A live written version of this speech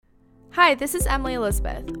Hi, this is Emily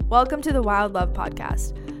Elizabeth. Welcome to the Wild Love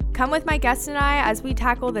Podcast. Come with my guest and I as we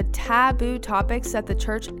tackle the taboo topics that the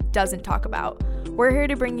church doesn't talk about. We're here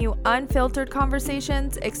to bring you unfiltered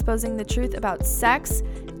conversations, exposing the truth about sex,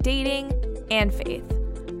 dating, and faith.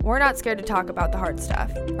 We're not scared to talk about the hard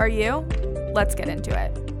stuff. Are you? Let's get into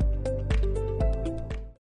it.